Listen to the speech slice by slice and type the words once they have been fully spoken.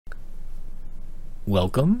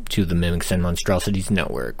Welcome to the Mimics and Monstrosities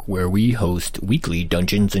Network, where we host weekly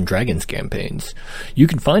Dungeons & Dragons campaigns. You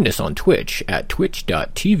can find us on Twitch at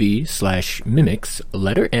twitch.tv/mimics,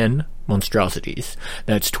 letter N, monstrosities.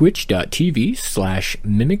 That's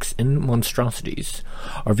twitch.tv/mimics and monstrosities.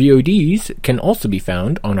 Our VODs can also be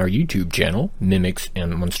found on our YouTube channel, Mimics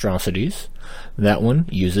and Monstrosities. That one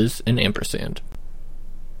uses an ampersand.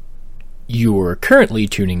 You're currently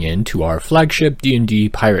tuning in to our flagship D&D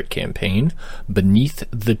pirate campaign, Beneath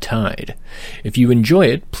the Tide. If you enjoy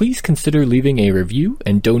it, please consider leaving a review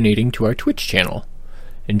and donating to our Twitch channel.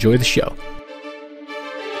 Enjoy the show.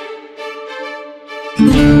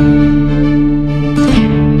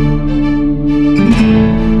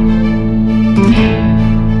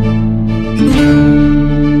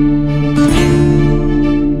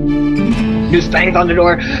 Who's banged on the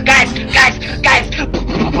door? Guys!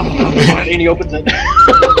 And he opens it.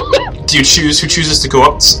 Who chooses to go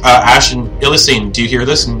up? Ash and Illicine, do you hear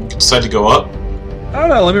this and decide to go up? I don't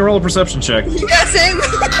know, let me roll a perception check. Yeah, same.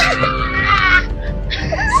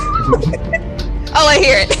 Oh, I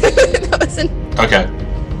hear it. That wasn't... Okay.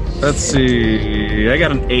 Let's see, I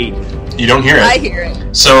got an 8. You don't hear it? I hear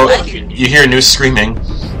it. So, you hear Noose screaming.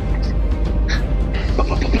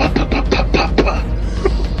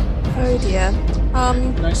 Oh dear.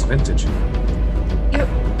 Nice vintage.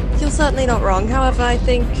 You're certainly not wrong. However, I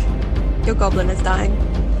think your goblin is dying.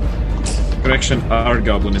 Correction, our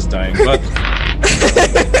goblin is dying, but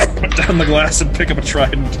put down the glass and pick up a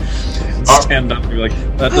trident and stand up and be like,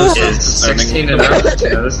 that does Is 16 enough to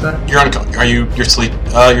notice that? You're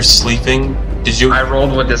sleeping? Did you? I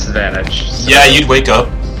rolled with disadvantage. So. Yeah, you'd wake up.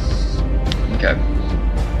 Okay.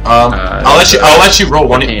 I'll let you roll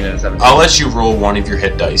one. 15 and 17. I'll let you roll one of your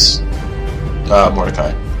hit dice,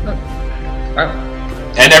 Mordecai. Oh.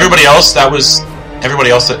 And everybody else that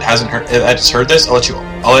hasn't heard that's heard this, I'll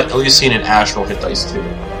let Illicine and Ash roll hit dice too.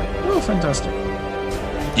 Oh, fantastic.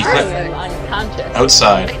 You I can am unconscious.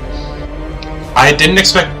 outside. I didn't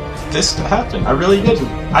expect this to happen. I really didn't.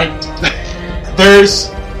 There's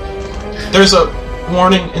a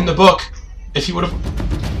warning in the book. If you would have,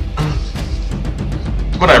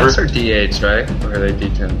 whatever. Monks are D8s, right? Or are they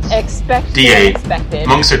D10s? Expected. D8. Expected.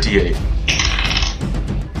 Monks are D8.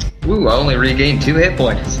 Ooh, I only regained 2 hit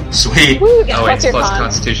points. Sweet. Woo, Oh, plus wait, it's your plus con.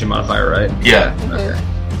 Constitution modifier, right? Yeah. Okay.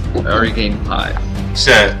 I already gained 5.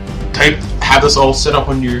 So have this all set up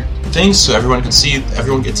on your thing so everyone can see.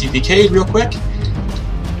 Everyone gets TPK'd real quick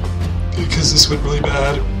because this went really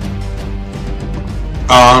bad.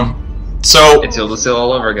 So It's Illicil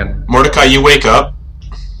all over again. Mordecai, you wake up.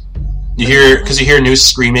 You hear Noose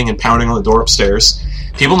screaming and pounding on the door upstairs.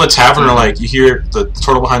 People in the tavern are like, you hear the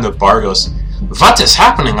turtle behind the bar goes, "What is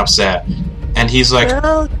happening upstairs?" And he's like,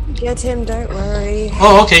 I'll get him, don't worry.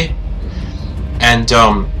 "Oh, okay." And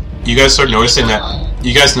you guys start noticing that.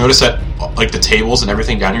 You guys notice that like the tables and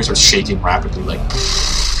everything down here starts shaking rapidly, like.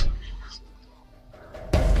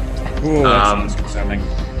 Ooh, that's concerning.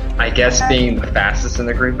 I guess being the fastest in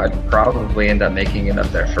the group, I'd probably end up making it up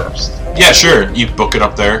there first. Yeah, sure. You book it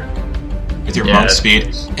up there with your Yeah. monk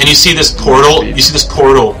speed, and you see this portal. You see this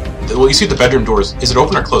portal. Well, you see the bedroom doors. Is it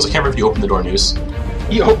open or closed? I can't remember if you opened the door, Noose.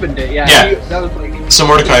 He opened it, yeah. Yeah. That was like... So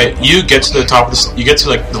Mordecai, you get to the top of this. You get to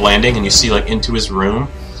like the landing, and you see like into his room,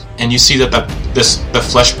 and you see that the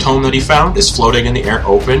flesh tome that he found is floating in the air,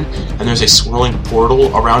 open, and there's a swirling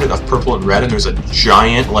portal around it of purple and red, and there's a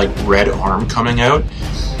giant like red arm coming out,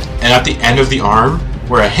 and at the end of the arm,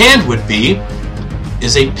 where a hand would be,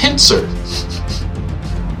 is a pincer.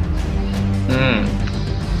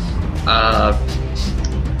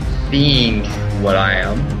 Being what I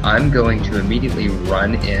am, I'm going to immediately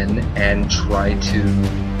run in and try to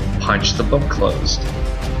punch the book closed.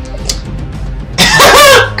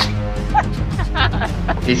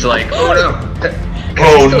 He's like, oh no!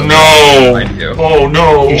 Oh no! I do. Oh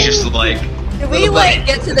no! He's just like, Can we, like,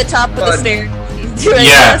 get to the top of the stairs? He's doing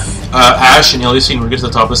Yeah, this. Ash and Illicine will get to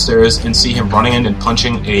the top of the stairs and see him running in and try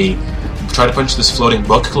to punch this floating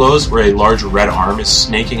book closed where a large red arm is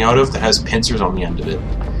snaking out of that has pincers on the end of it.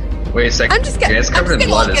 wait a second. I'm just gonna it's covered in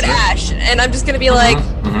blood, look at isn't it? Ash, and I'm just gonna be like,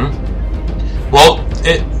 Well,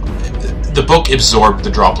 the book absorbed the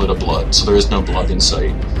droplet of blood, so there is no blood in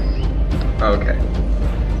sight. Okay.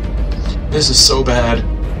 This is so bad.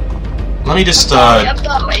 Let me just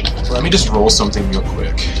roll something real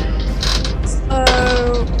quick.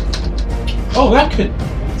 oh,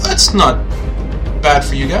 That's not bad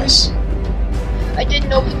for you guys. I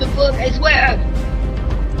didn't open the book, I swear.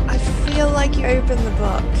 I feel like you opened the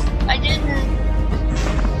book. I didn't.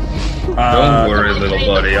 Don't worry, little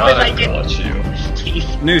buddy. I I didn't. got you.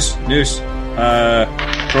 Noose.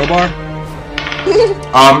 Crowbar?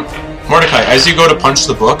 Mordecai, as you go to punch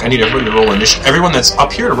the book, I need everybody to roll initiative. Everyone that's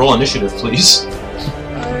up here to roll initiative, please.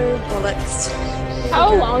 Well, that's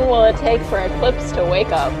How long will it take for Eclipse to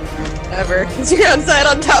wake up? ever. Because you're outside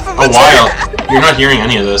on top of A a while. turret. You're not hearing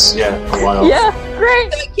any of this. Yeah, a while. Yeah,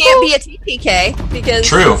 great. So it can't be a TPK because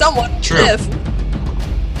True. someone True. live.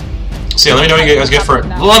 So yeah, let me know what you guys get for.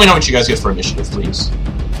 Let me know what you guys get for initiative, please.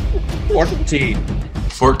 14.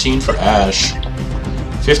 14 for Ash.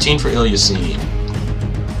 15 for Ilyasine.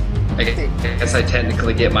 I guess I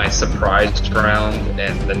technically get my surprised round,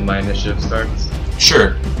 and then my initiative starts.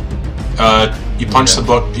 Sure. You punch the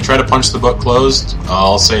book. You try to punch the book closed.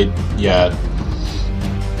 I'll say, yeah.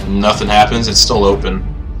 Nothing happens. It's still open.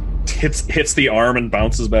 Hits the arm and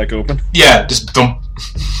bounces back open. Yeah, just dump.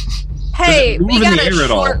 Hey, move we in got the a air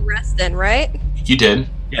at all? short rest in, right? You did.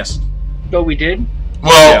 Yes. Oh, we did?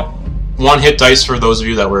 Well, one hit dice for those of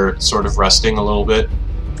you that were sort of resting a little bit.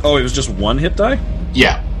 Oh, it was just one hit die?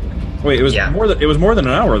 Yeah. Wait, it was more than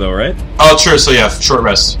an hour though, right? Oh, sure. So yeah, short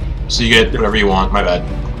rest. So you get whatever you want. My bad.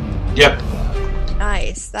 Yep.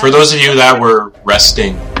 Nice. For those of you that were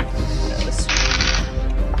resting.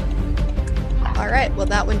 Alright, well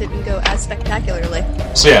that one didn't go as spectacularly.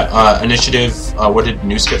 So yeah, initiative. What did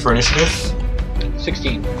Noose get for initiative?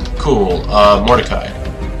 16. Cool. Mordecai.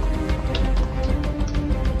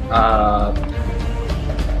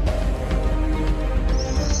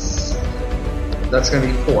 That's gonna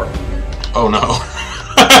be 4. Oh no.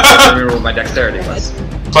 I remember what my dexterity was.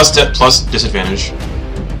 Plus disadvantage.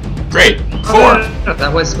 Great. 4. No,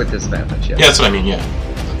 that was with disadvantage. Yeah, that's what I mean. Yeah.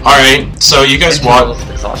 All right. So you guys watch.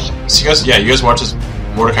 Exhaustion. So you guys watch as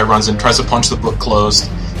Mordecai runs in, tries to punch the book closed.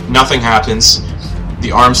 Nothing happens.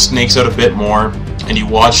 The arm snakes out a bit more, and you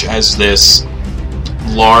watch as this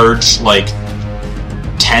large, like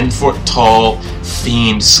 10-foot tall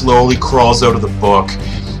fiend slowly crawls out of the book.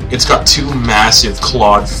 It's got 2 massive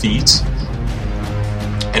clawed feet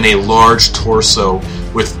and a large torso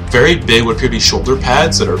with very big, what appear to be shoulder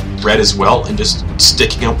pads that are red as well, and just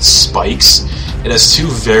sticking out spikes. It has 2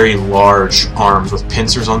 very large arms with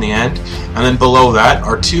pincers on the end, and then below that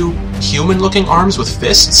are 2 human-looking arms with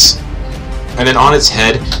fists. And then on its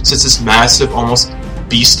head sits this massive, almost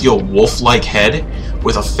bestial wolf-like head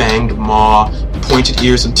with a fanged maw, pointed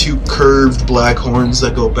ears, and 2 curved black horns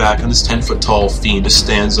that go back. And this 10-foot tall fiend just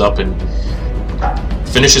stands up and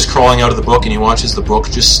finishes crawling out of the book, and you watch as the book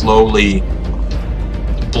just slowly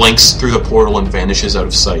blinks through the portal and vanishes out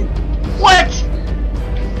of sight. What?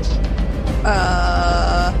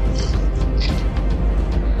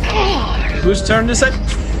 Whose turn is it?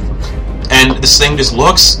 And this thing just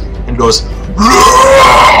looks and goes,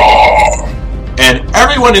 and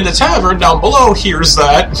everyone in the tavern down below hears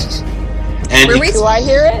that. And Do I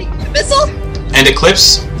hear it? Missile? And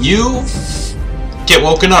Eclipse, you get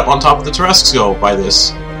woken up on top of the Terresco by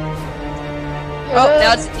this. Oh,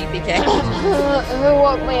 now it's a TPK. Who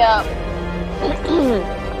woke me up?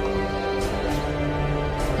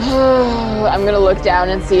 I'm gonna look down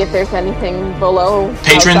and see if there's anything below.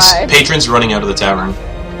 outside. Patrons running out of the tavern.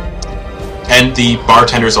 And the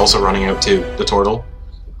bartender's also running out too, the turtle.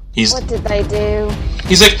 What did they do?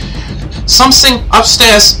 He's like, something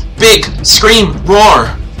upstairs, big, scream,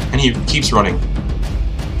 roar, and he keeps running.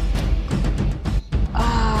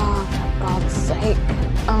 Oh, for God's sake.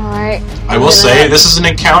 Alright. I will say, this is an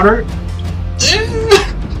encounter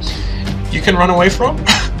you can run away from.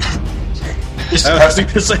 I was going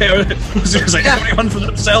to say, everyone for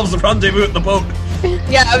themselves, the rendezvous at the boat.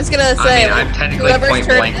 Yeah, I was gonna say. I mean, I'm technically point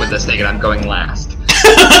blank with this thing, and I'm going last.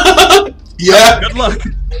 Yeah. Good luck.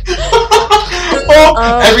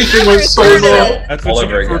 Everything went so bad. That's All what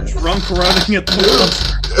over you get for again. drunk running at the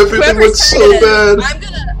boat. Everything went so bad.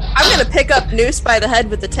 I'm gonna pick up Noose by the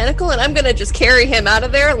head with the tentacle, and I'm gonna just carry him out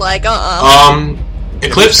of there like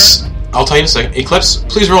Eclipse, I'll tell you in a second. Eclipse,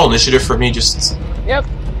 please roll initiative for me, just Yep.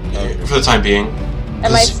 for the time being.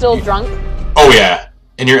 Am I still drunk? Oh yeah.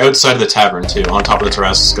 And you're outside of the tavern too, on top of the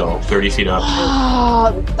Terrasco, 30 feet up.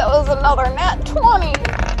 Oh, that was another nat 20.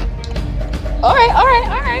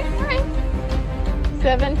 Alright.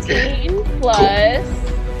 17 plus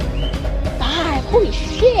 5. Holy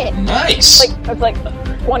shit. Nice. That's like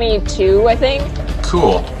 22, I think.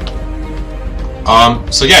 Cool.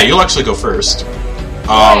 So yeah, you'll actually go first.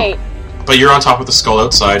 Right. But you're on top of the skull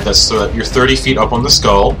outside. That's so that you're 30 feet up on the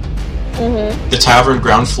skull. Mm-hmm. The tavern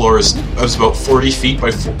ground floor is about 40 feet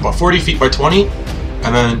by 20,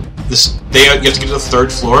 and then you have to get to the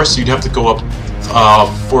 3rd floor, so you'd have to go up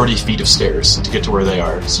 40 feet of stairs to get to where they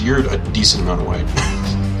are. So you're a decent amount away.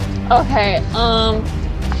 Okay.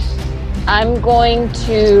 I'm going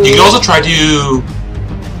to. You can also try to.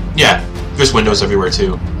 Yeah, there's windows everywhere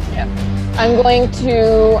too. Yeah. I'm going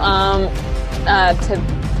to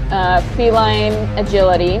feline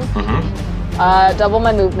agility, double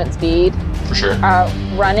my movement speed, For sure.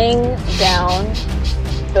 running down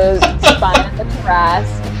the spine of the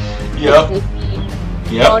Tarrasque. Yep. 60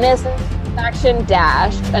 feet. Yep. Bonus action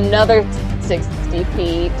dash, another 60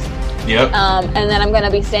 feet. Yep. And then I'm going to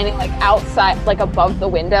be standing like outside, like above the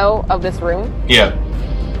window of this room. Yeah.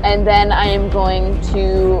 And then I am going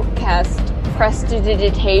to cast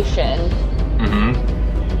Prestidigitation.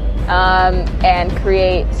 And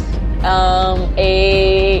create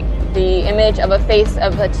the image of a face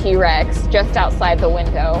of a T-Rex just outside the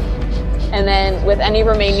window. And then with any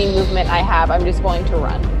remaining movement I have, I'm just going to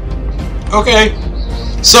run. Okay.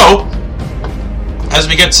 So, as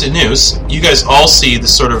we get to news, you guys all see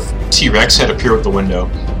this sort of T-Rex head appear at the window.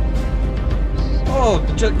 Oh,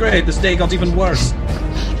 great! This day got even worse.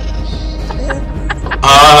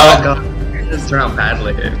 Oh god, this turned out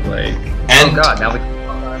badly. Like, And- oh god, now we.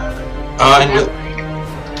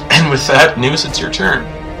 And with that news, it's your turn.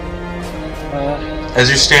 As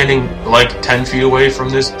you're standing like 10 feet away from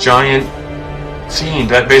this giant fiend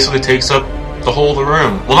that basically takes up the whole of the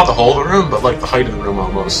room. Well, not the whole of the room, but like the height of the room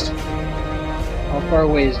almost. How far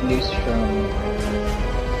away is Noose from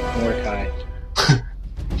Mordecai?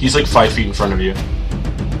 He's like 5 feet in front of you.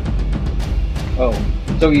 Oh,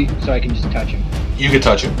 so I can just touch him. You can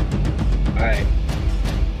touch him. Alright.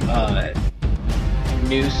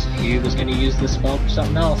 Noose, he was gonna use this spell for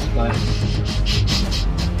something else, but...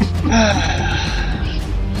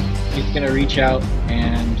 he's gonna reach out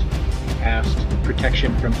and cast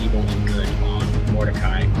Protection from Evil and Good on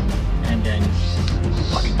Mordecai, and then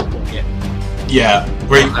fucking book it. Yeah.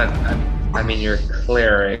 Wait. I mean, you're a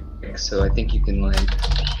cleric, so I think you can like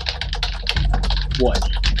What?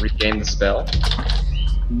 regain the spell.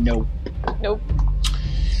 Nope. Nope.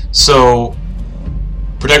 So,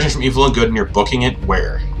 protection from evil and good, and you're booking it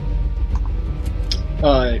where?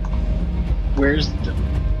 Where's the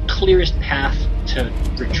clearest path to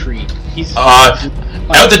retreat? He's Out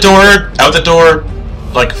the door,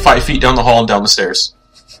 like 5 feet down the hall and down the stairs.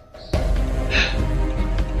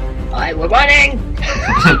 We're running!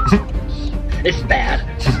 It's bad.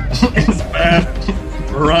 It's bad.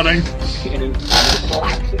 We're running. And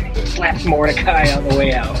slaps Mordecai on the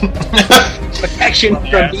way out. Protection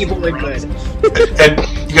from evil and good. And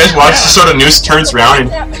you guys watch the sort of Noose turns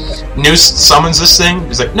around and Noose summons this thing.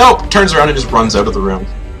 He's like, nope, turns around and just runs out of the room.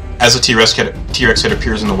 As a T-Rex head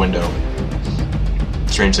appears in the window.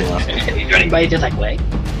 Strangely enough. He's running by just like, wait.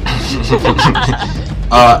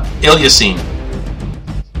 Ilyasine.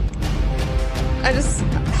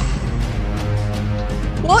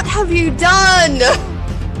 What have you done?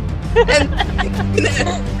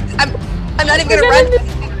 I'm not even gonna run.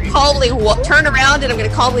 Calmly turn around and I'm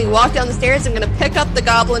gonna calmly walk down the stairs. I'm gonna pick up the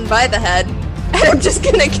goblin by the head, and I'm just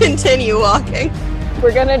gonna continue walking.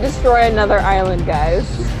 We're gonna destroy another island, guys.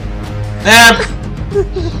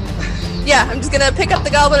 Yeah, I'm just gonna pick up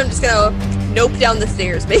the goblin. I'm just gonna nope down the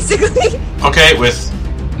stairs, basically. Okay, with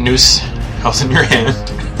Noose held in your hand.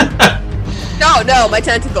 No, my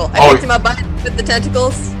tentacle. I picked him up with the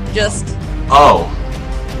tentacles. Oh.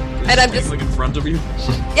 And I'm just like in front of you.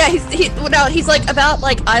 Yeah, he's like about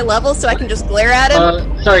like eye level, so I can just glare at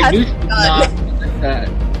him. Sorry, Noose not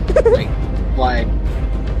like fly.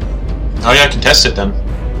 Oh yeah, I can test it then.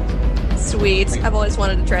 Sweet. I've always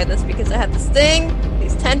wanted to try this because I have this thing,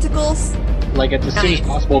 these tentacles. Like at the soonest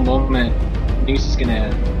possible moment, Noose is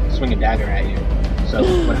gonna swing a dagger at you. So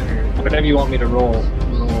whatever you want me to roll.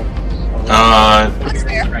 That's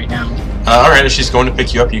fair. Right now. Alright, if she's going to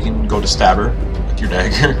pick you up, you can go to stab her with your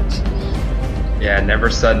dagger. Yeah,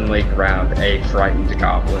 never suddenly grab a frightened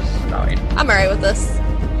goblin. No, I'm alright with this.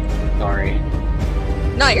 Sorry.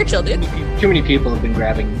 No, you're chill, dude. Too many people have been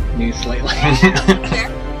grabbing Noose lately. Fair.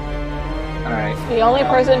 Alright. The only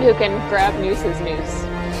person who can grab Noose is Noose.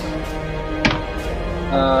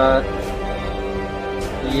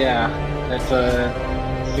 Yeah, that's a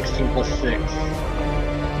 16 plus 6.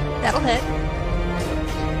 That'll hit.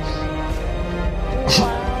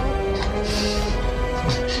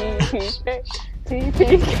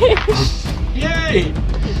 TPK. Yay!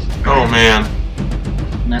 Oh man.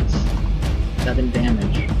 And that's 7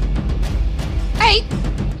 damage. Hey!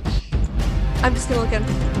 I'm just gonna look at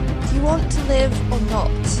him. Do you want to live or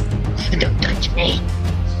not? Don't touch me.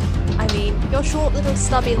 I mean, your short little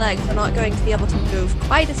stubby legs are not going to be able to move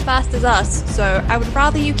quite as fast as us, so I would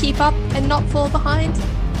rather you keep up and not fall behind.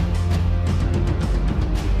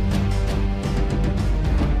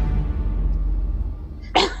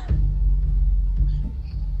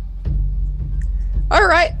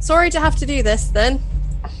 Alright, sorry to have to do this then.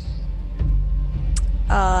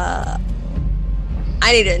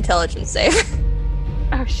 I need an intelligence save.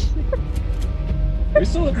 Oh shit. We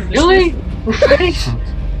still have Really? Right?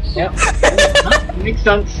 Yep. Makes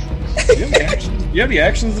sense. Do you have the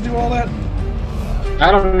actions to do all that?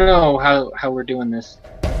 I don't know how we're doing this.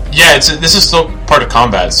 Yeah, this is still part of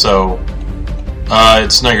combat, so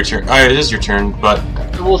it's not your turn. It is your turn, but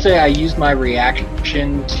I will say I used my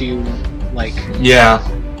reaction to, like... yeah.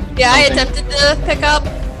 Yeah, I Something.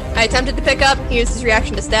 attempted to pick up. He used his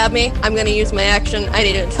reaction to stab me. I'm gonna use my action. I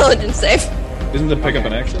need an intelligence save. Isn't the pickup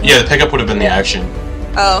an action? Yeah, the pickup would have been the action.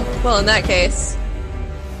 Oh, well, in that case...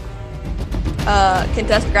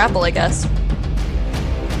 contest grapple, I guess.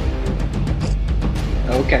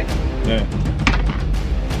 Okay. Yeah.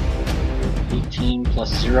 18 plus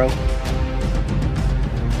 0. Do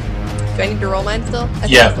I need to roll mine still? I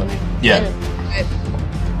think Yeah. I still need- Yeah.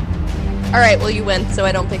 Alright, well, you win, so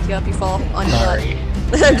I don't pick you up, you fall on your Sorry.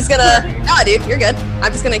 butt. I'm just gonna... Nah, dude, you're good.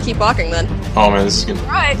 I'm just gonna keep walking then. Oh man, this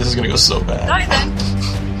Alright. is gonna go so bad. Die then.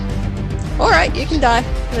 Alright, you can die.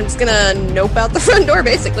 I'm just gonna nope out the front door,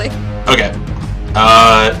 basically. Okay.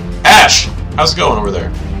 Ash, how's it going over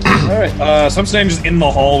there? Alright, so I'm standing just in the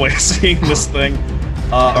hallway seeing this thing.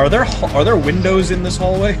 Are there windows in this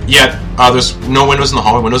hallway? Yeah, there's no windows in the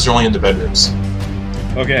hallway. Windows are only in the bedrooms.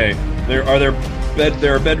 Okay. There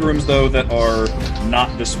are bedrooms though that are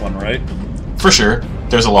not this one, right? For sure.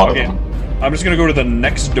 There's a lot Okay. of them. I'm just gonna go to the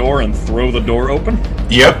next door and throw the door open.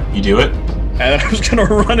 Yep, you do it. And then I'm just gonna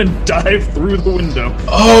run and dive through the window.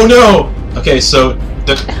 Oh no! Okay, so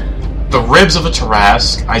the ribs of a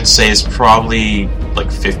Tarrasque, I'd say, is probably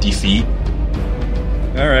like 50 feet.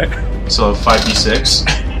 Alright. So 5d6.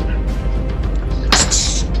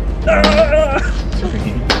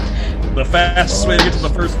 The fastest way to get to the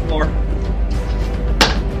first floor.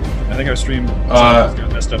 I think our stream got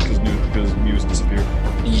messed up because Muse disappeared.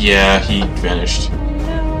 Yeah, he vanished.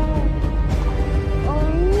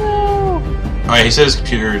 Oh no! Alright, he said his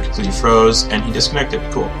computer completely froze and he disconnected.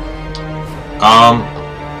 Cool. I'm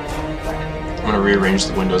gonna rearrange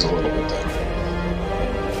the windows a little bit then.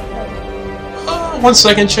 1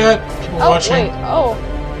 second, chat. People watching. Wait,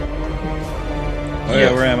 Oh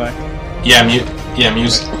yeah, where am I? Yeah,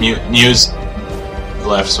 Muse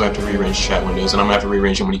left, so I have to rearrange chat windows, and I'm gonna have to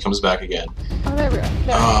rearrange him when he comes back again. oh, there we go.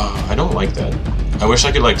 There. I don't like that. I wish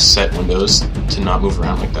I could like set windows to not move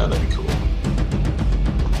around like that. That'd be cool.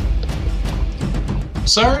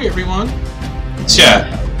 Sorry, everyone.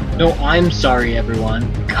 Chat. No, I'm sorry,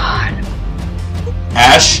 everyone. God.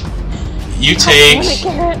 Ash, you Damn it, take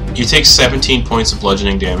Garrett. 17 points of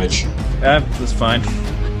bludgeoning damage. Yeah, that's fine.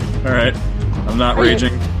 Alright. I'm not Are you-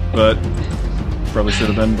 raging, but probably should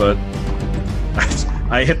have been, but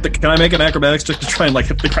I hit the. Can I make an acrobatics check to try and like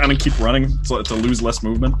hit the ground and keep running so to lose less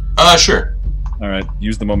movement? Sure. Alright,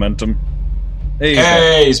 use the momentum. Hey,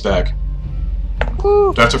 Hey, he's back.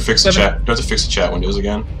 Woo. Do I have to fix the 7. chat? Do I have to fix the chat windows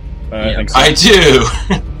again? I think so. I do.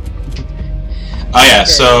 Oh yeah.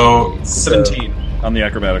 So 17 on the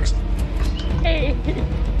acrobatics. Hey.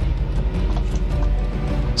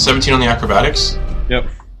 17 on the acrobatics. Yep.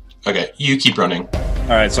 Okay, you keep running.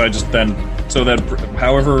 Alright, so I just then. So that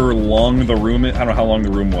however long the room is. I don't know how long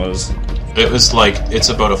the room was. It was like it's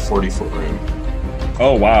about a 40-foot room.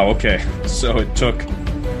 Oh, wow, okay. So it took.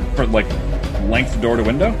 For like length door to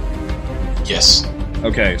window? Yes.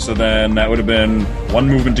 Okay, so then that would have been 1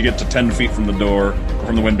 movement to get to 10 feet from the door,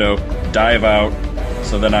 from the window, dive out,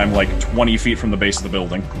 so then I'm like 20 feet from the base of the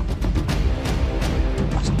building.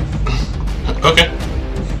 Okay.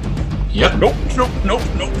 Yep. Nope.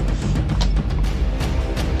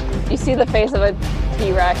 You see the face of a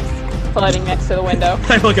T-Rex floating next to the window.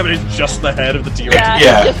 I look up and it's just the head of the T-Rex.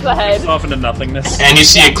 Yeah. Just the head. It's off into nothingness. And you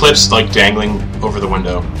see Eclipse like dangling over the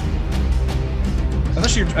window. I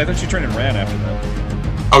thought she turned and ran after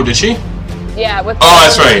that. Oh, did she? Yeah, with Oh,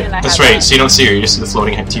 that's the- right. and I That's had right. that. So you don't see her. You just see the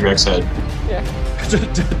floating T-Rex head. Yeah.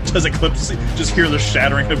 Does Eclipse just hear the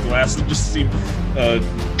shattering of glass and just see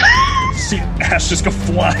Ash just go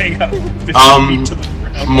flying out 50 feet to the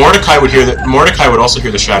ground? Mordecai would hear that. Mordecai would also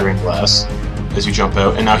hear the shattering glass as you jump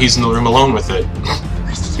out, and now he's in the room alone with it.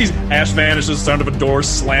 Ash vanishes, sound of a door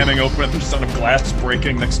slamming open, and the sound of glass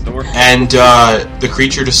breaking next door. And the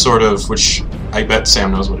creature just sort of, which I bet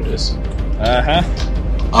Sam knows what it is. Uh-huh.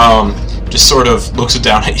 Just sort of looks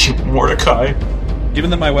down at you, Mordecai. Given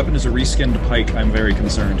that my weapon is a reskinned pike, I'm very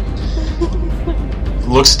concerned.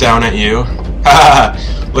 Looks down at you.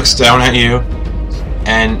 Looks down at you,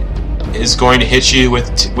 and is going to hit you with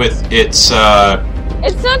its.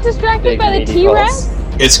 It's not distracted by the Big T-Rex?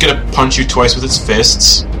 It's gonna punch you twice with its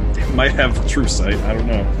fists. It might have true sight, I don't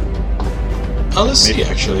know. Oh, let's see, Maybe.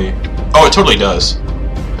 actually. Oh, it totally does.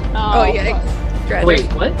 Oh, yeah. Dread. Wait,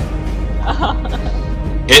 what?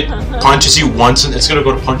 It punches you once, and it's gonna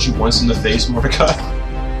go to punch you once in the face, Mordecai.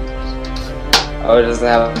 Oh, it doesn't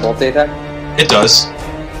have a multi-attack? It does.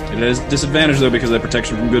 It has disadvantage though because of that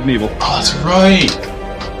protection from good and evil. Oh, that's right.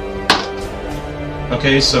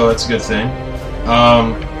 Okay, so that's a good thing.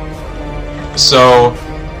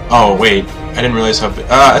 Oh wait, I didn't realize how.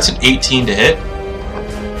 That's an 18 to hit.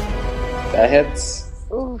 That hits.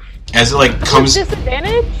 Oof. As it like comes.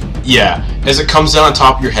 Disadvantage? Yeah, as it comes down on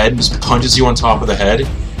top of your head and just punches you on top of the head.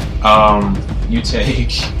 You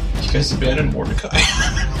take. You guys abandoned Mordecai.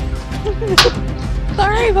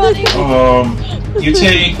 Sorry, buddy. You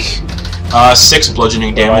take 6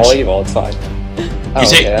 bludgeoning They're damage. all evil, it's fine.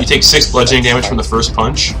 You take 6 bludgeoning damage from the first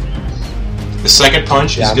punch. The second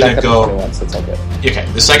punch is I'm gonna back go. up to 21, so it's all good. Okay,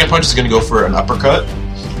 the second punch is gonna go for an uppercut.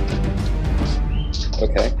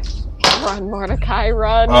 Okay. Run, Mordecai,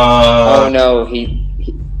 run. Oh no,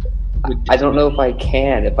 I don't know if I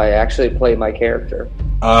can, if I actually play my character.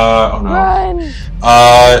 Oh no. Run.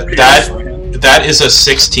 That is a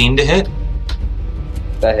 16 to hit.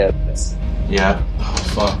 That hits. Yeah. Oh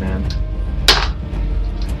fuck, man.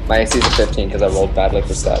 My AC is a 15 because I rolled badly for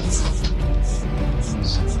stats.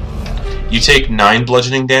 You take 9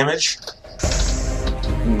 bludgeoning damage.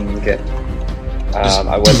 Okay.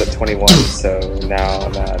 I was at 21, so now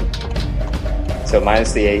I'm at... So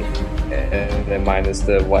minus the 8, and then minus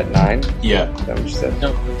the, what, 9? Yeah. Is that what you said? No,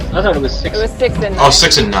 I thought it was 6. It was 6 and 9. Oh,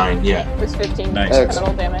 6 and 9, yeah. It was 15 Nice.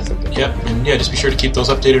 total damage. Yep, and yeah, just be sure to keep those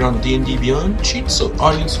updated on the D&D Beyond sheet so the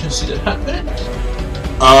audience can see that happen.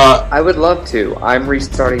 I would love to. I'm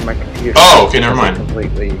restarting my computer. Oh, okay, never because it mind.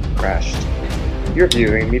 completely crashed. You're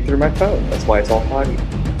viewing me through my phone. That's why it's all foggy.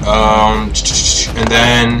 And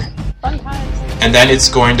then Fun times. it's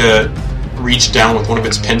going to reach down with one of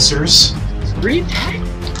its pincers,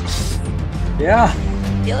 Yeah.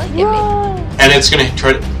 Feel like it Run. and it's going to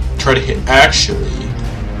try to hit. Actually,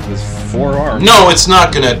 With 4 arms. no, it's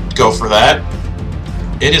not going to go for that.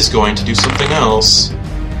 It is going to do something else.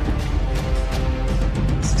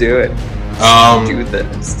 Let's do it. Do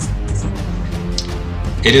this.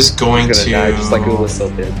 It is going It's to. gonna die just like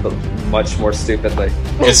Ulysil did, but much more stupidly.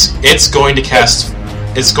 It's going to cast.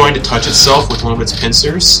 It's going to touch itself with one of its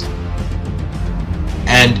pincers,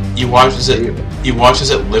 and you watch as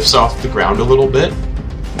it lifts off the ground a little bit,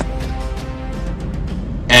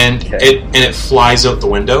 and Okay. it flies out the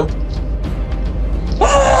window,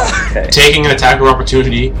 Okay. taking an attack of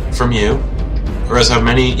opportunity from you. Or as have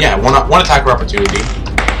many, one attack of opportunity.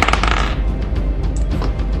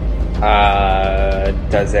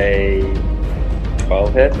 Does a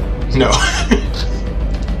 12 hit? No.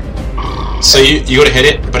 So you go to hit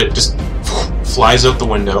it, but it just flies out the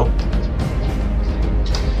window.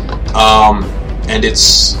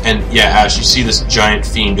 Ash, you see this giant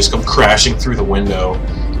fiend just come crashing through the window,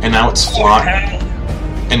 and now it's flying.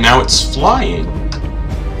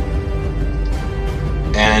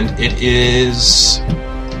 And it is.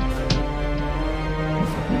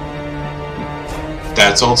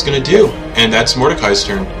 That's all it's gonna do, and that's Mordecai's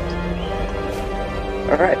turn.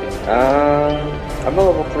 Alright. I'm a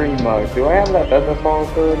level 3 mug. Do I have that Featherfall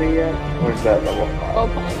ability yet? Or is that level 5? Oh,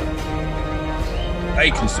 boy. I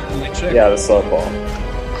can certainly check. Yeah, the slow ball.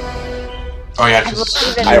 Oh yeah, I 'cause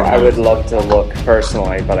believe in I would love to look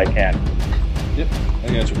personally, but I can't. Yep, I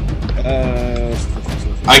got you.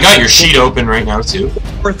 I got your sheet open right now too.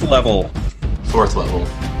 4th level. 4th level,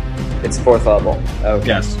 It's 4th level. Okay.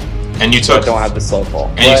 Yes. and you So I took. don't have the slow ball.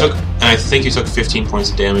 And I think you took 15 points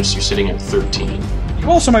of damage, so you're sitting at 13. You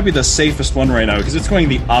also might be the safest one right now because it's going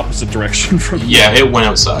the opposite direction from you. Yeah, it went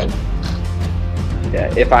outside. Yeah,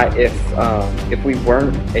 if we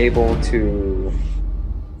weren't able to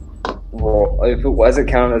roll, if it wasn't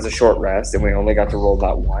counted as a short rest and we only got to roll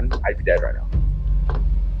that one, I'd be dead right now.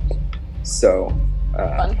 So,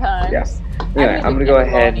 Fun times. yeah. Anyway, I'm gonna go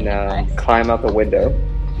ahead and climb out the window.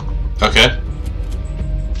 Okay.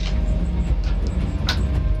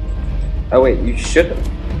 Oh wait, you shouldn't,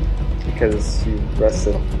 because you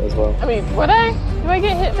rested as well. I mean, would I? Do I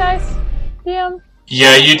get hit dice? DM?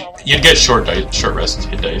 Yeah, you'd get short rest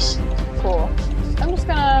hit dice. Cool. I'm just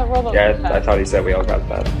gonna roll the Yeah, I thought he said we all got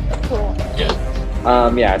that. Cool.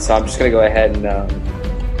 Yeah. Yeah, so I'm just gonna go ahead and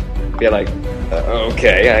be like,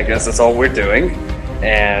 okay, I guess that's all we're doing,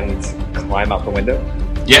 and climb out the window.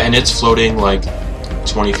 Yeah, and it's floating like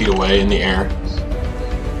 20 feet away in the air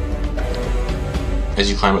as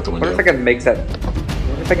you climb out the What window. if I can make that?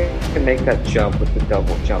 What if I can make that jump with the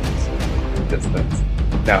double jumps distance?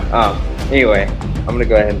 No. Anyway, I'm gonna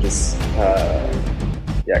go ahead and just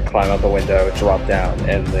climb out the window, drop down,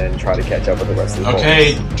 and then try to catch up with the rest of the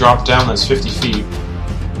Okay, drop down. That's 50 feet.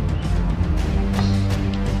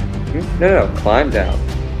 No, climb down.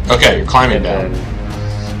 Okay, you're climbing and down.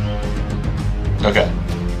 Okay.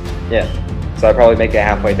 Yeah. So I probably make it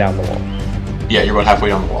halfway down the wall. Yeah, you're about halfway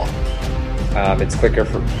down the wall. It's quicker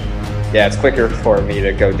for me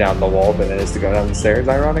to go down the wall than it is to go down the stairs,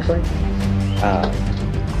 ironically.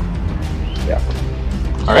 Yeah.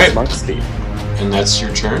 All right. Monk speed. And that's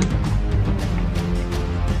your turn?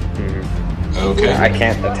 Okay. I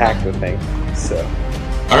can't attack the thing, so.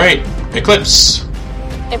 Alright, Eclipse.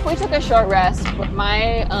 If we took a short rest, would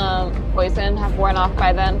my poison have worn off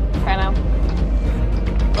by now?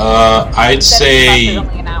 I'd say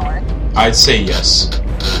only an hour. I'd say yes.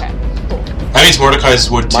 Okay, cool. That means Mordecai's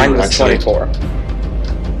would too, Mine was actually. 24.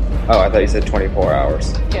 Oh, I thought you said 24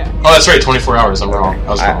 hours. Yeah. Oh, that's right, 24 hours. I'm wrong. I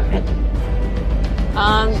was wrong.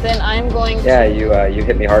 Then I'm going to... Yeah, you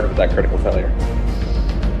hit me hard with that critical failure.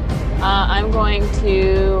 I'm going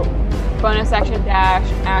to bonus action dash,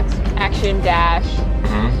 action dash,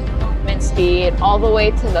 movement speed, all the way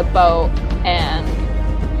to the boat, and...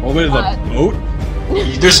 All the way to the boat?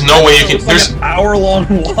 There's no way you can... It's like an hour-long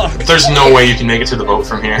walk. There's no way you can make it to the boat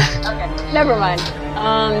from here. Okay, never mind.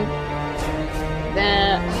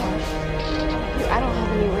 Then... I don't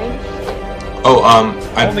have any range. Oh,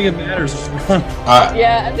 I don't think it matters. Just run.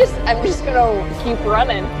 Yeah, I'm just gonna keep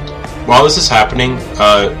running. While this is happening,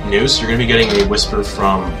 Noose, you're gonna be getting a whisper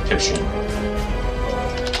from Pipshin.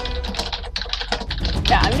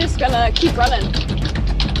 Yeah, I'm just gonna keep running.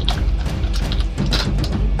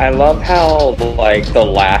 I love how, like, the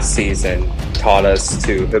last season taught us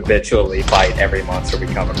to habitually fight every monster we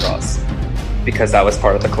come across. Because that was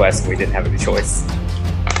part of the quest and we didn't have any choice.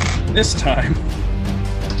 This time.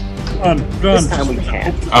 Run. This time we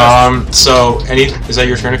can't. Is that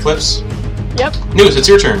your turn, Eclipse? Yep. Noose, it's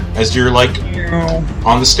your turn, as you're, like,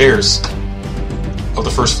 on the stairs of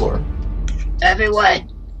the first floor. Everyone,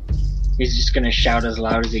 He's just gonna shout as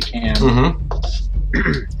loud as he can.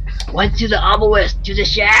 went to the obelisk, to the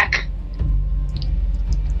shack.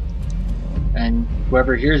 And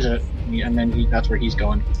whoever hears it, that's where he's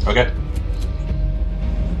going. Okay.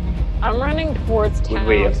 I'm running towards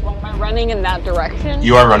town, so am I running in that direction?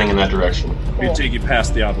 You are running in that direction. We take you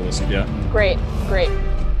past the obelisk, yeah. Great.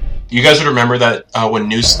 You guys would remember that when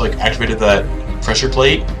Noose activated that pressure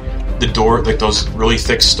plate, the door, those really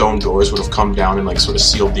thick stone doors, would have come down and sort of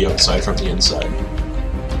sealed the outside from the inside.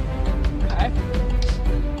 Okay.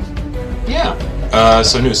 Yeah.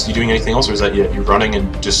 So Noose, you doing anything else, or is that it? You're running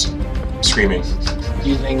and just screaming?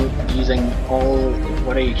 Using all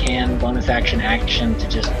what you can, bonus action to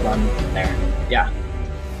just run there. Yeah.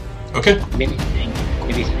 Okay. Maybe saying,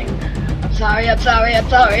 I'm sorry,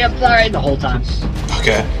 the whole time.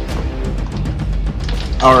 Okay.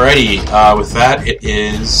 Alrighty, with that, it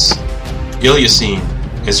is Ilyasine,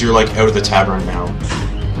 as you're out of the tavern now.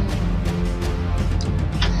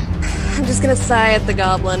 I'm just gonna sigh at the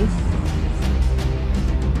goblin.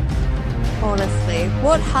 Honestly,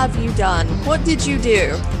 what have you done? What did you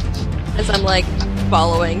do? As I'm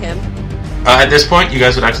following him. At this point, you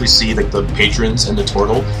guys would actually see the patrons and the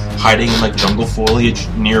turtle hiding in jungle foliage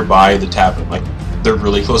nearby the tavern. They're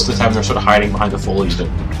really close to the tavern. They're sort of hiding behind the foliage,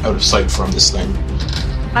 out of sight from this thing.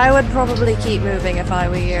 I would probably keep moving if I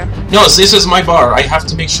were you. No, this is my bar. I have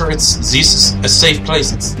to make sure this is a safe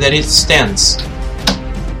place. That it stands.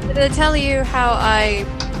 Did I tell you how I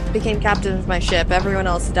became captain of my ship? Everyone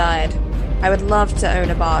else died. I would love to own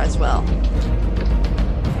a bar as well.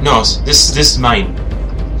 No, this is mine.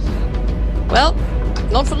 Well,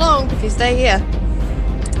 not for long if you stay here.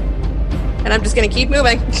 And I'm just gonna keep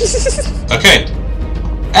moving. Okay.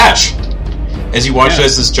 Ash, as you watch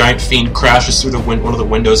as this giant fiend crashes through one of the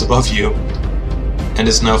windows above you, and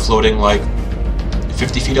is now floating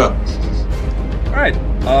 50 feet up. Alright.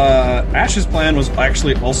 Ash's plan was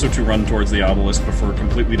actually also to run towards the obelisk, but for a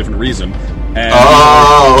completely different reason. And,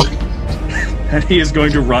 and he is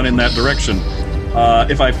going to run in that direction.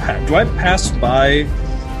 Do I pass by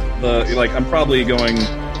I'm probably going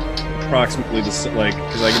approximately because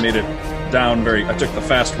I made it down I took the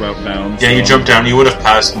fast route down. Yeah, you jumped down. You would have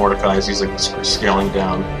passed Mordecai as he's scaling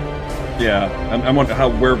down. Yeah, I'm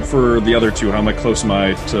wondering where for the other two. How close am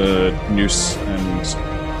I to Noose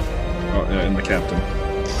and the captain?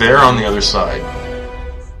 They're on the other side.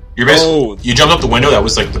 You're basically you jumped up the window. That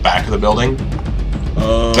was the back of the building.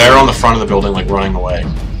 They're on the front of the building, running away.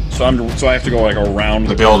 So I have to go around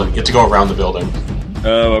the building. You have to go around the building.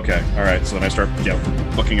 Oh, okay. All right. So then I start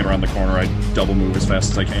looking around the corner. I double move as fast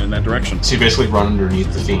as I can in that direction. So you basically run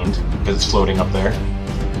underneath the fiend because it's floating up there.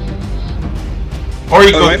 Or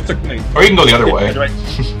you can go the other way. I was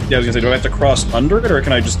gonna say, do I have to cross under it, or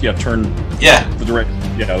can I just turn? Yeah. The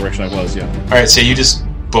direction I was. Yeah. All right. So you just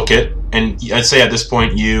book it, and I'd say at this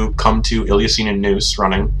point you come to Ilyasine and Noose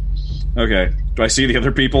running. Okay. Do I see the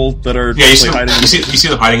other people that are Yeah, you see, hiding? you see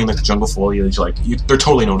them hiding in the jungle foliage. Like they're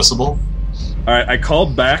totally noticeable. All right, I call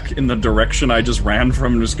back in the direction I just ran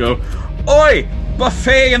from and just go, "Oi,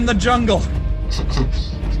 buffet in the jungle!"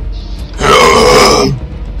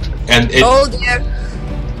 And it. Oh dear.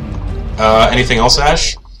 Anything else,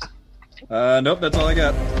 Ash? Nope, that's all I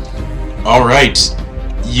got. All right.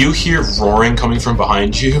 You hear roaring coming from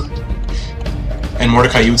behind you, and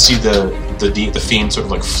Mordecai, you would see the fiend sort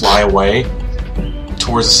of like fly away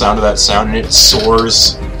towards the sound of that sound, and it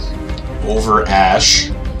soars over Ash,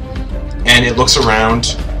 and it looks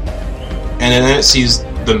around, and then it sees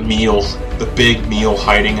the big meal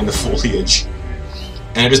hiding in the foliage,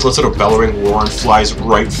 and it just lets out a bellowing roar and flies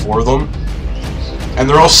right for them, and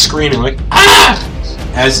they're all screaming like "Ah!"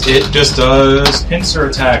 as it just does pincer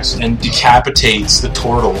attacks and decapitates the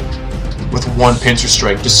turtle with one pincer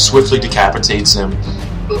strike, just swiftly decapitates him.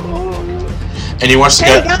 And you watch the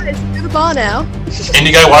Hey guy. guys, do the ball now. And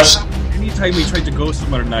you gotta watch. Anytime we try to go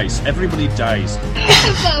somewhere nice, everybody dies.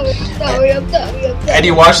 I'm sorry. And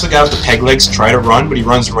you watch the guy with the peg legs try to run, but he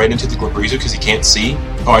runs right into the Glabreezer because he can't see.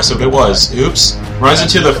 Oh, I said what it was. Oops. Runs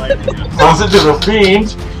into the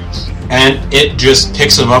fiend, and it just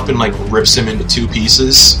picks him up and like rips him into two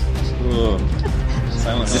pieces. Ugh.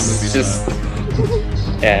 Silent Hill It's movie just,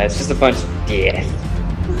 yeah, it's just a bunch of death.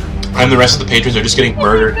 And the rest of the patrons are just getting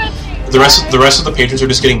murdered. The rest of the patrons are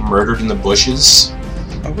just getting murdered in the bushes.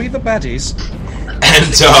 Are we the baddies?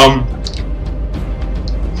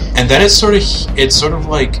 And then it sort of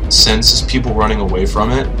like senses people running away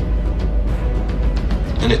from it,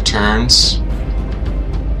 and it turns,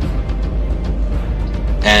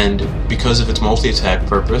 and because of its multi-attack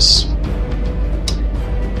purpose,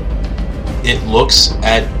 it looks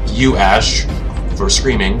at you, Ash, for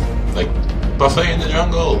screaming like "Buffet in the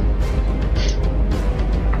jungle,"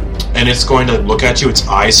 and it's going to look at you. Its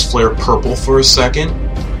eyes flare purple for a second,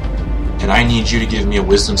 and I need you to give me a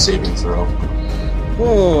wisdom saving throw.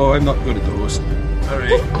 Oh, I'm not good at those.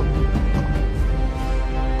 Alright.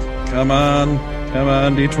 Come on,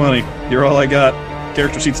 D20. You're all I got.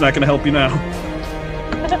 Character sheet's not gonna help you now.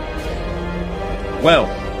 Well,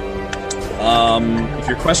 if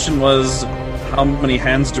your question was, how many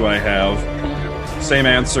hands do I have? Same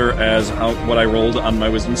answer as what I rolled on my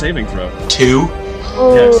wisdom saving throw. 2?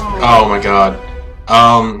 Yes. Oh my god.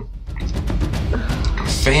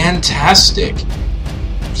 Fantastic.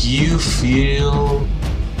 You feel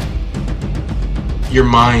your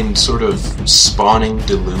mind sort of spawning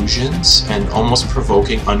delusions and almost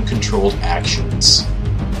provoking uncontrolled actions.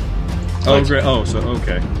 Oh, Like- great. Oh, so,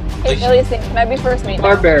 okay. Hey, Elysium, can I be first mate now?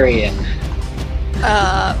 Barbarian.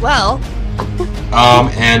 Well,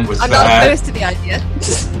 And with I'm not that, opposed to the idea.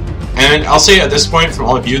 and I'll say at this point, from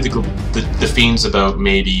all of you, the fiend's about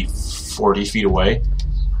maybe 40 feet away.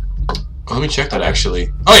 Oh, let me check that actually.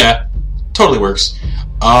 Oh yeah, totally works.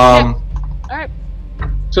 Alright.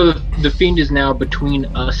 So the fiend is now between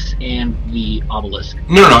us and the obelisk.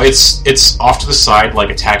 No, it's off to the side, like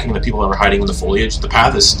attacking the people that are hiding in the foliage. The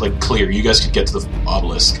path is like clear. You guys could get to the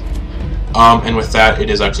obelisk. And with that, it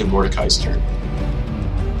is actually Mordecai's turn.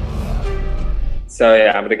 So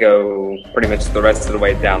yeah, I'm gonna go pretty much the rest of the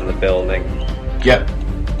way down the building. Yep.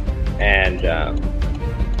 And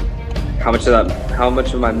how much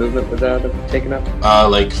of my movement would that have taken up?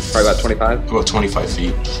 Like Probably about 25. about 25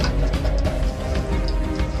 feet.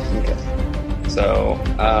 Okay. So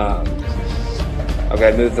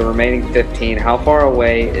okay, move the remaining 15. How far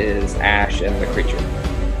away is Ash and the creature?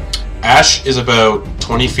 Ash is about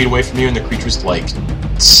 20 feet away from you, and the creature's like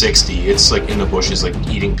 60. It's like in the bushes, like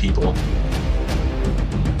eating people.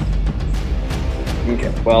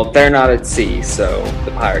 Okay. Well, they're not at sea, so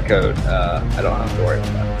the pirate code, I don't have to worry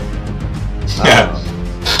about. Yeah.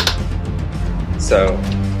 So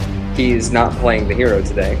he's not playing the hero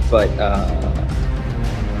today, but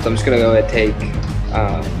so I'm just gonna go ahead and take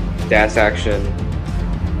dash action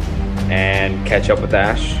and catch up with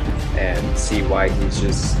Ash and see why he's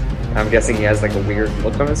just. I'm guessing he has like a weird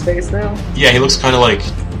look on his face now. Yeah, he looks kind of like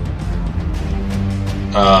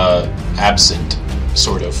absent,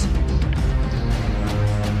 sort of.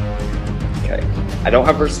 Okay. I don't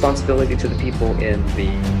have a responsibility to the people in the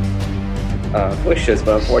bushes,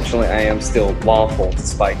 but unfortunately I am still lawful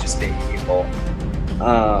despite just being evil.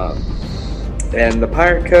 And the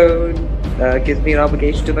pirate code gives me an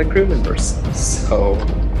obligation to my crew members, so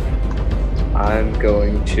I'm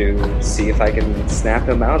going to see if I can snap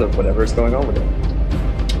him out of whatever's going on with him.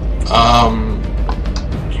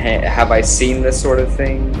 Have I seen this sort of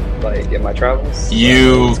thing, like, in my travels?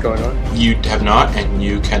 What's going on? You have not, and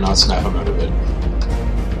you cannot snap him out of it.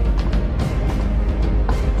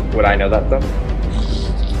 Would I know that, though?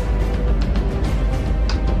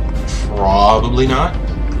 Probably not.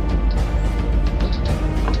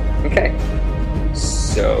 Okay.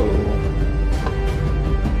 So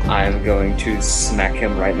I'm going to smack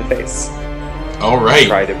him right in the face. Alright.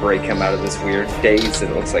 Try to break him out of this weird daze that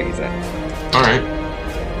it looks like he's in. Alright.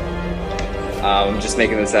 I'm just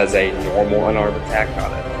making this as a normal unarmed attack,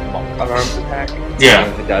 not a monk unarmed attack. Yeah.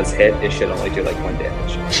 So if it does hit, it should only do like 1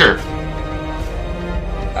 damage. Sure.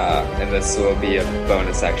 And this will be a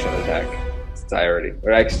bonus action attack. Since I already...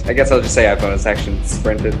 Or I guess I'll just say I bonus action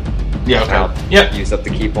sprinted. Yeah, okay. I'll Yep. use up the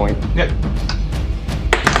key point. Yep.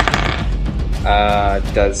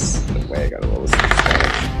 Does... Wait, I gotta roll this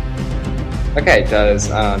damage. Okay, does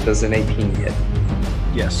an 18 hit?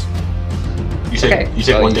 Yes. You take Okay, you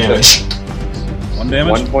take well, 1 you damage. 1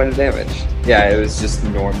 damage? 1 point of damage. Yeah, it was just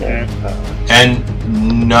normal.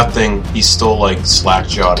 And nothing. He's still like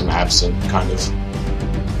slack-jawed and absent, kind of.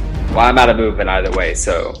 Well, I'm out of movement either way,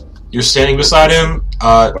 so... You're standing beside him.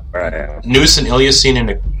 Where I am. Noose and Iliasine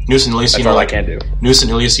That's are all I like can do. Noose and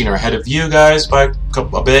Iliasine are ahead of you guys by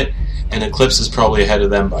a bit, and Eclipse is probably ahead of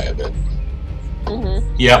them by a bit.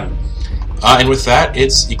 Mm-hmm. Yep. And with that,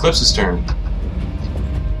 it's Eclipse's turn.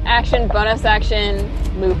 Action, bonus action,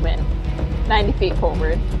 movement. 90 feet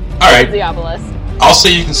forward. All right. The obelisk. I'll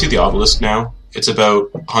say you can see the obelisk now. It's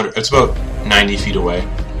about 100. It's about 90 feet away.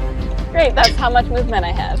 Great, that's how much movement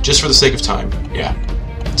I have. Just for the sake of time. Yeah.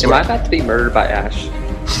 Am I about to be murdered by Ash?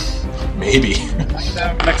 Maybe.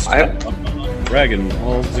 Next Dragon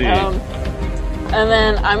Ball Z. And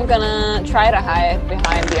then I'm gonna try to hide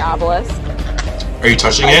behind the obelisk. Are you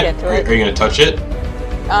touching I it? get to Are it. you going to touch it?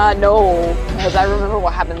 No, because I remember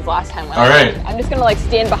what happens last time. When All right. I'm just gonna like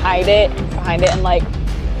stand behind it, and like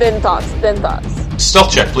thin thoughts.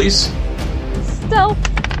 Stealth check, please. Stealth.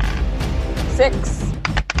 6.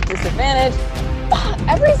 Disadvantage.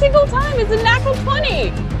 Every single time it's a natural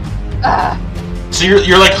 20. So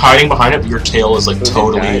you're like hiding behind it, but your tail is like Those are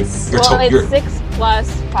totally. nice. Your Well, you're, it's 6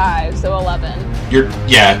 plus 5, so 11.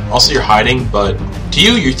 yeah. Also, you're hiding, but to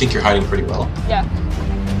you think you're hiding pretty well. Yeah.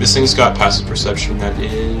 This thing's got passive perception that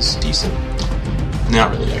is decent.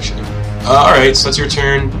 Not really, actually. All right, so that's your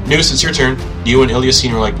turn. Noose, it's your turn. You and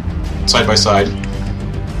Iliasine are like side by side,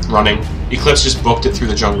 running. Eclipse just booked it through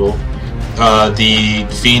the jungle. The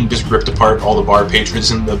Fiend just ripped apart all the bar patrons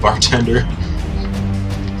and the bartender.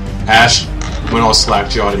 Ash went all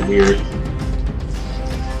slack-jawed and weird.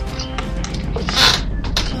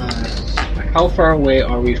 How far away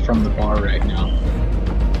are we from the bar right now?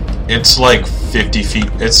 It's like 50 feet.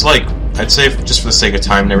 It's like, I'd say, just for the sake of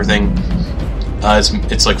time and everything,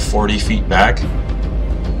 it's like 40 feet back.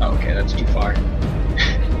 Okay, that's too far.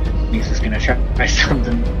 Lisa's gonna try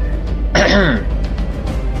something.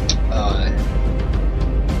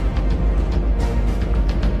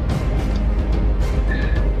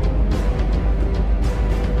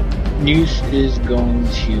 Noose is going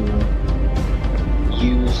to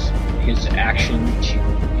use his action to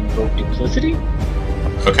invoke duplicity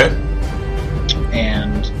Okay.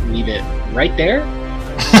 and leave it right there.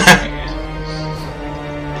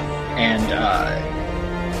 and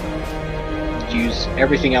use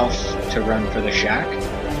everything else to run for the shack.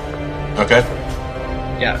 Okay.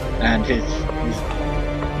 Yeah, and his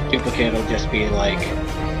duplicate will just be like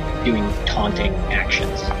doing taunting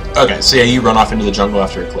actions. Okay, so yeah, you run off into the jungle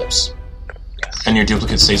after Eclipse. Yes. And your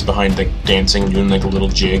duplicate stays behind, like, dancing, doing, like, a little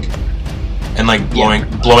jig. And, like, blowing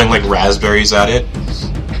like, raspberries at it.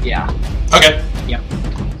 Yeah. Okay. Yep.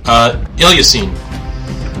 Iliasine.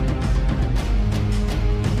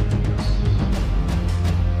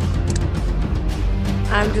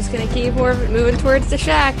 I'm just gonna keep moving towards the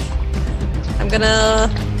shack. I'm gonna...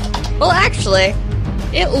 Well, actually,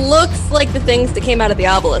 it looks like the things that came out of the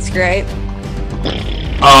obelisk, right?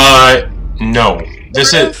 No.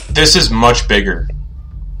 This is much bigger.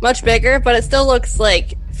 Much bigger, but it still looks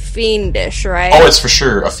like fiendish, right? Oh, it's for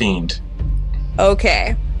sure a fiend.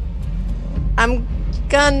 Okay. I'm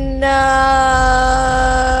gonna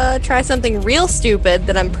try something real stupid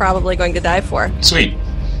that I'm probably going to die for. Sweet.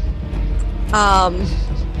 I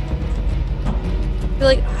feel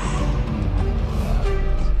like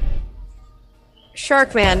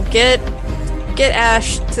Sharkman, get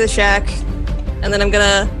Ash to the shack, and then I'm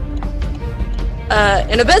gonna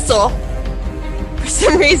an abyssal.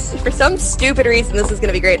 For some stupid reason, this is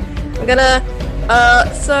gonna be great. I'm gonna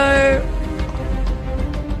so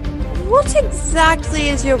what exactly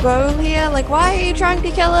is your goal here? Like, why are you trying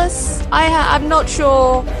to kill us? I'm not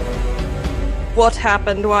sure what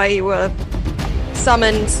happened, why you were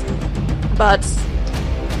summoned, but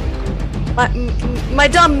my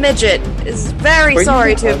dumb midget is very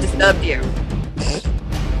sorry to have disturbed you.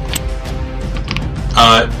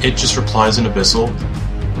 It just replies in Abyssal.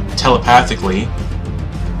 telepathically.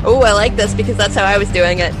 Oh, I like this because that's how I was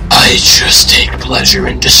doing it. I just take pleasure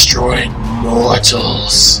in destroying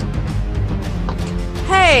mortals.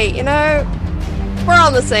 Hey, you know, we're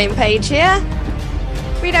on the same page here.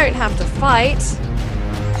 We don't have to fight.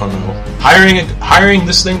 Oh no. Hiring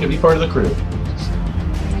this thing to be part of the crew.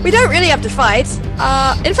 We don't really have to fight.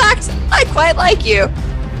 In fact, I quite like you.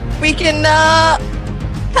 We can,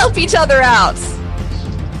 help each other out.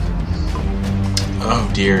 Oh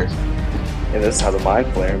dear. And this is how the Mind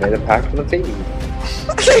Flayer made a pact with the Fiend.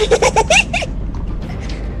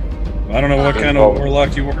 I don't know what kind of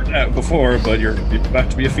warlock you were at before, but you're about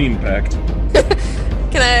to be a fiend pact.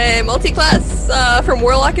 Can I multi-class from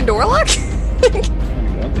Warlock into Warlock?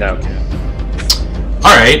 No.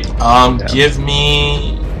 Alright, give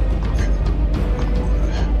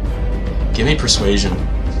me persuasion.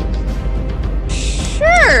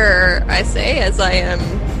 Sure, I say, as I am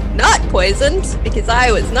not poisoned, because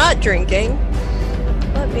I was not drinking.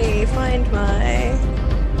 Let me find my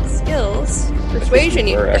skills. Persuasion,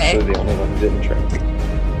 you We're say? actually the only one who didn't drink.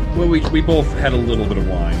 Well, we both had a little bit of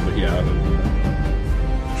wine, but yeah.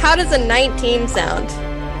 How does a 19 sound?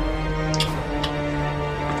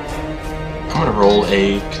 I'm gonna roll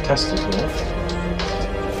a contested here.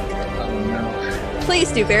 Oh no.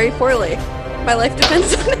 Please do very poorly. My life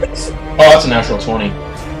depends on it. Oh, that's a natural 20.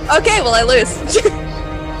 Okay, well I lose.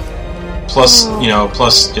 Plus,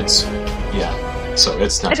 plus it's, yeah. So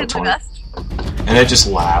it's I natural did my 20. best. And it just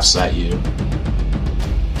laughs at you.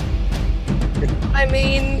 I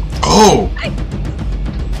mean... Oh!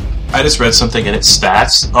 I just read something in its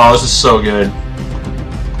stats. Oh, this is so good.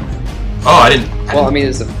 Oh, I didn't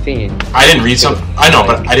it's a Fiend. I didn't read something. I know,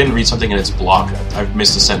 but I didn't read something in its block. I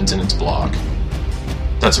missed a sentence in its block.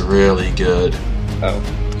 That's really good. Oh.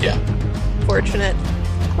 Yeah. Fortunate.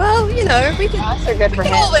 Well, you know, we can... That's are good for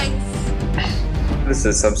him. always... This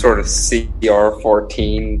is some sort of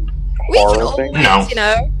CR14 We can horror always, thing? No. you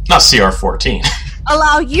know, Not CR14.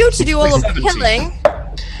 allow you to do all of the 17. killing,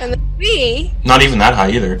 and then we... Not even that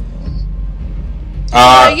high either.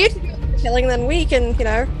 allow you to do all the killing, then we can, you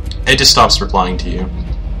know, It just stops replying to you.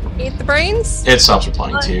 eat the brains. It stops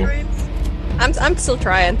replying to you. I'm still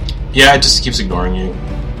trying. Yeah, it just keeps ignoring you.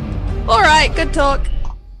 Alright, good talk.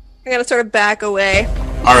 I'm gonna sort of back away.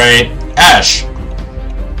 Alright, Ash.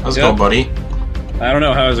 How's it Yep. going, buddy? I don't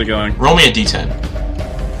know, how is it going? Roll me a d10.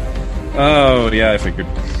 Oh, yeah, I figured.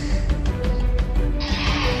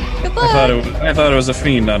 Good I luck. thought it was a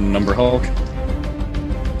fiend, not a number Hulk.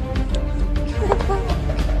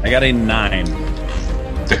 I got a 9.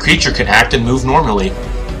 The creature can act and move normally.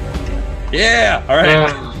 Yeah!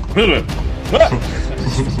 Alright.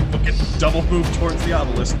 Okay, double move towards the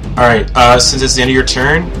obelisk. Alright, since it's the end of your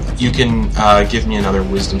turn, you can give me another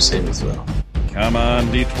wisdom saving throw. Come on,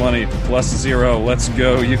 D20, plus 0, let's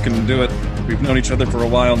go, you can do it. We've known each other for a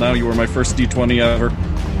while now, you were my first D20 ever.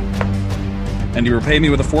 And you repay me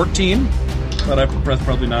with a 14? But I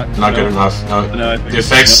probably not. Not good enough. No, No, I think the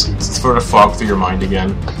effects sort of fog through your mind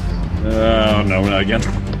again. Oh, no, not again.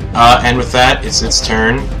 And with that, it's its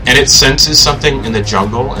turn, and it senses something in the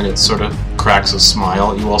jungle, and it sort of cracks a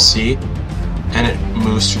smile you all see, and it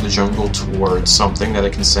moves through the jungle towards something that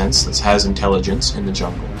it can sense that has intelligence in the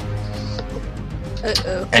jungle.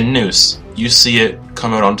 Uh-oh. And Noose, you see it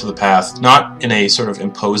come out onto the path, not in a sort of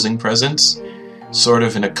imposing presence, sort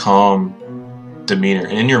of in a calm demeanor.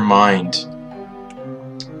 And in your mind,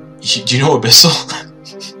 do you know Abyssal?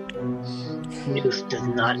 Noose does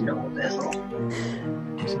not know Abyssal.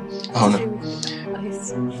 Oh no.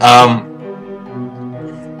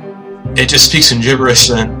 It just speaks in gibberish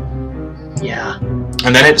then. Yeah.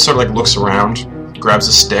 And then it sort of like looks around, grabs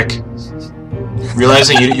a stick,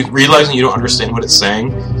 realizing you don't understand what it's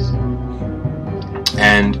saying,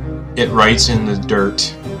 and it writes in the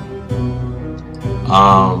dirt.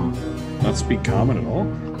 Not speak common at all?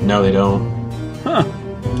 No, they don't. Huh.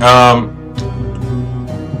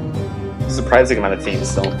 Surprising amount of Fiends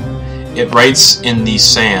still. It writes in the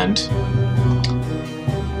sand.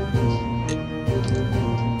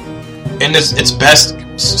 And its best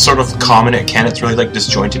sort of common it can. It's really like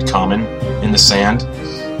disjointed common in the sand.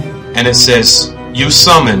 And it says, "You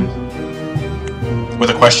summon," with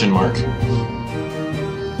a question mark.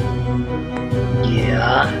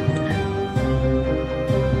 Yeah.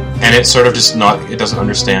 And it's sort of just it doesn't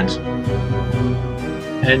understand.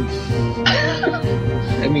 And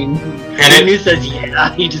I mean, And when it, Noose says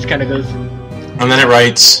yeah, he just kind of goes, and then it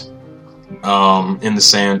writes, in the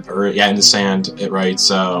sand, in the sand, it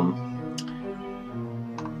writes,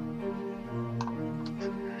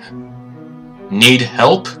 "Need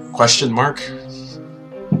help?" Question mark.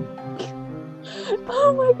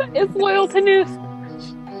 Oh my god, it's loyal to Noose.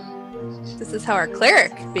 This is how our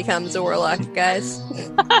cleric becomes a warlock, guys.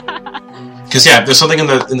 Because there's something in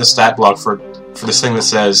the stat block for this thing that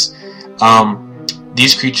says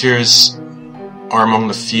these creatures are among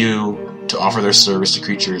the few to offer their service to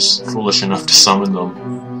creatures foolish enough to summon them.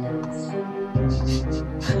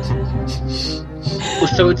 Well,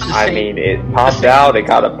 so it's the I same. mean, it popped out. It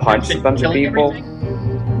got to punch a bunch of Killing people.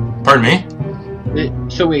 everything? Pardon me?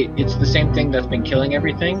 So wait, it's the same thing that's been killing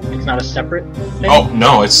everything? It's not a separate thing? Oh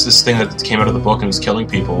no, it's this thing that came out of the book and was killing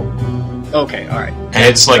people, Okay, alright. and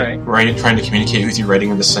it's like Alright. trying to communicate with you, writing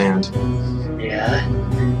in the sand, Yeah.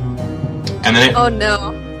 and then Oh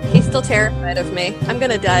no. He's still terrified of me. I'm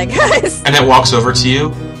gonna die, guys. it walks over to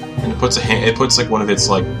you, and it puts like one of its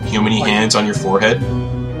like humany hands on your forehead.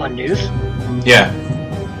 On news? Yeah,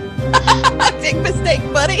 Big mistake,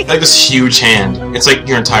 buddy. like this huge hand. It's like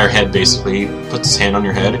your entire head basically. Puts his hand on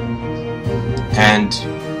your head, and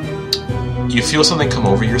you feel something come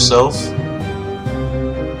over yourself,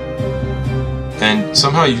 and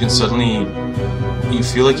somehow you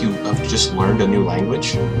feel like you have just learned a new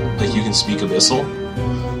language, like you can speak Abyssal.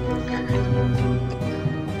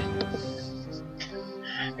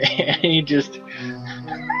 And he just...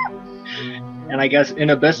 And I guess in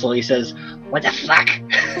Abyssal he says, "What the fuck?"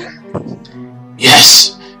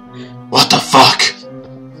 Yes! What the fuck?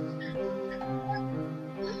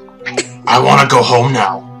 I wanna go home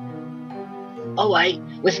now. Alright,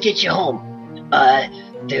 let's get you home.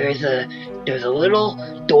 There's a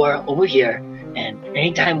little door over here, and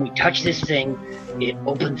anytime we touch this thing, it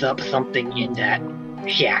opens up something in that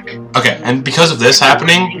shack. Okay, and because of this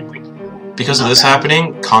happening,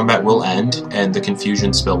 combat will end, and the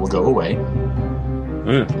confusion spell will go away.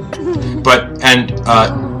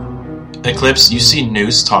 Eclipse, you see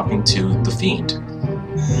Noose talking to the Fiend.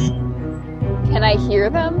 Can I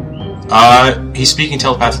hear them? He's speaking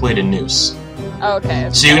telepathically to Noose. Oh, okay.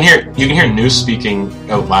 So you can hear Noose speaking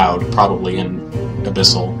out loud, probably in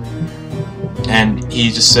Abyssal. And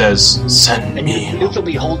he just says, "Send And me." Noose will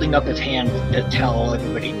be holding up his hand to tell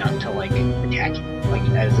everybody not to, like, attack you. Like,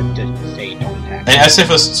 as if to say, don't attack. And as if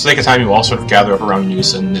for the sake of time, you all sort of gather up around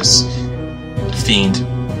Noose and this Fiend.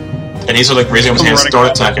 And he's sort of like raising up his hands, don't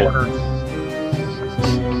attack it.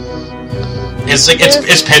 It's like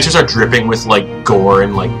its panties are dripping with like gore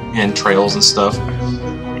and like entrails and stuff.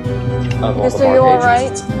 Of all Is the you Dark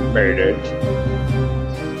alright? Ages murdered.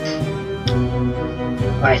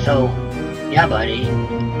 Alright, so, yeah, buddy.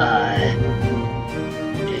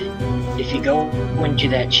 If you go into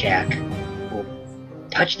that shack, we'll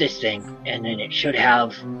touch this thing, and then it should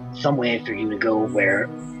have some way for you to go where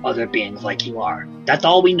other beings like you are. That's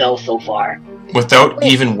all we know so far. Without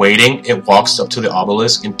even waiting, it walks up to the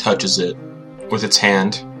obelisk and touches it with its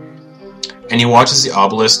hand. And he watches the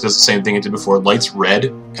obelisk does the same thing it did before. Light's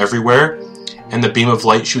red everywhere, and the beam of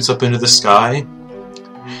light shoots up into the sky.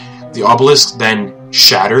 The obelisk then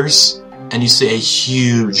shatters, and you see a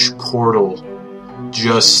huge portal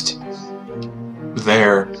just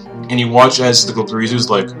there. And you watch as the Glabreezu's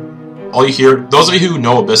like, all you hear, those of you who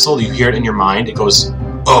know Abyssal, you hear it in your mind, it goes,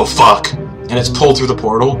 "Oh fuck," and it's pulled through the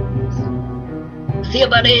portal. See ya,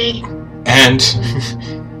 buddy! And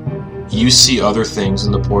you see other things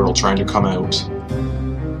in the portal trying to come out.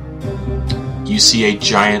 You see a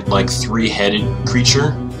giant, like, 3-headed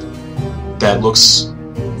creature that looks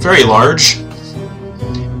very large.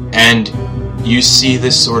 And you see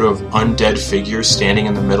this sort of undead figure standing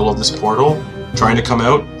in the middle of this portal, trying to come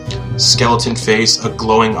out. Skeleton face, a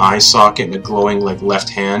glowing eye socket, and a glowing, like, left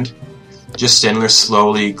hand. Just standing there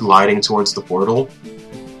slowly gliding towards the portal.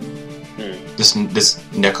 This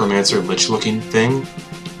necromancer lich looking thing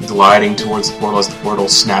gliding towards the portal as the portal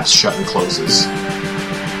snaps shut and closes.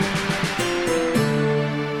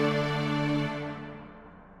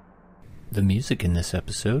 The music in this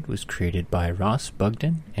episode was created by Ross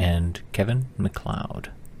Bugden and Kevin MacLeod.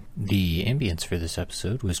 The ambience for this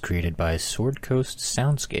episode was created by Sword Coast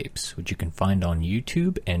Soundscapes, which you can find on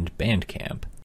YouTube and Bandcamp.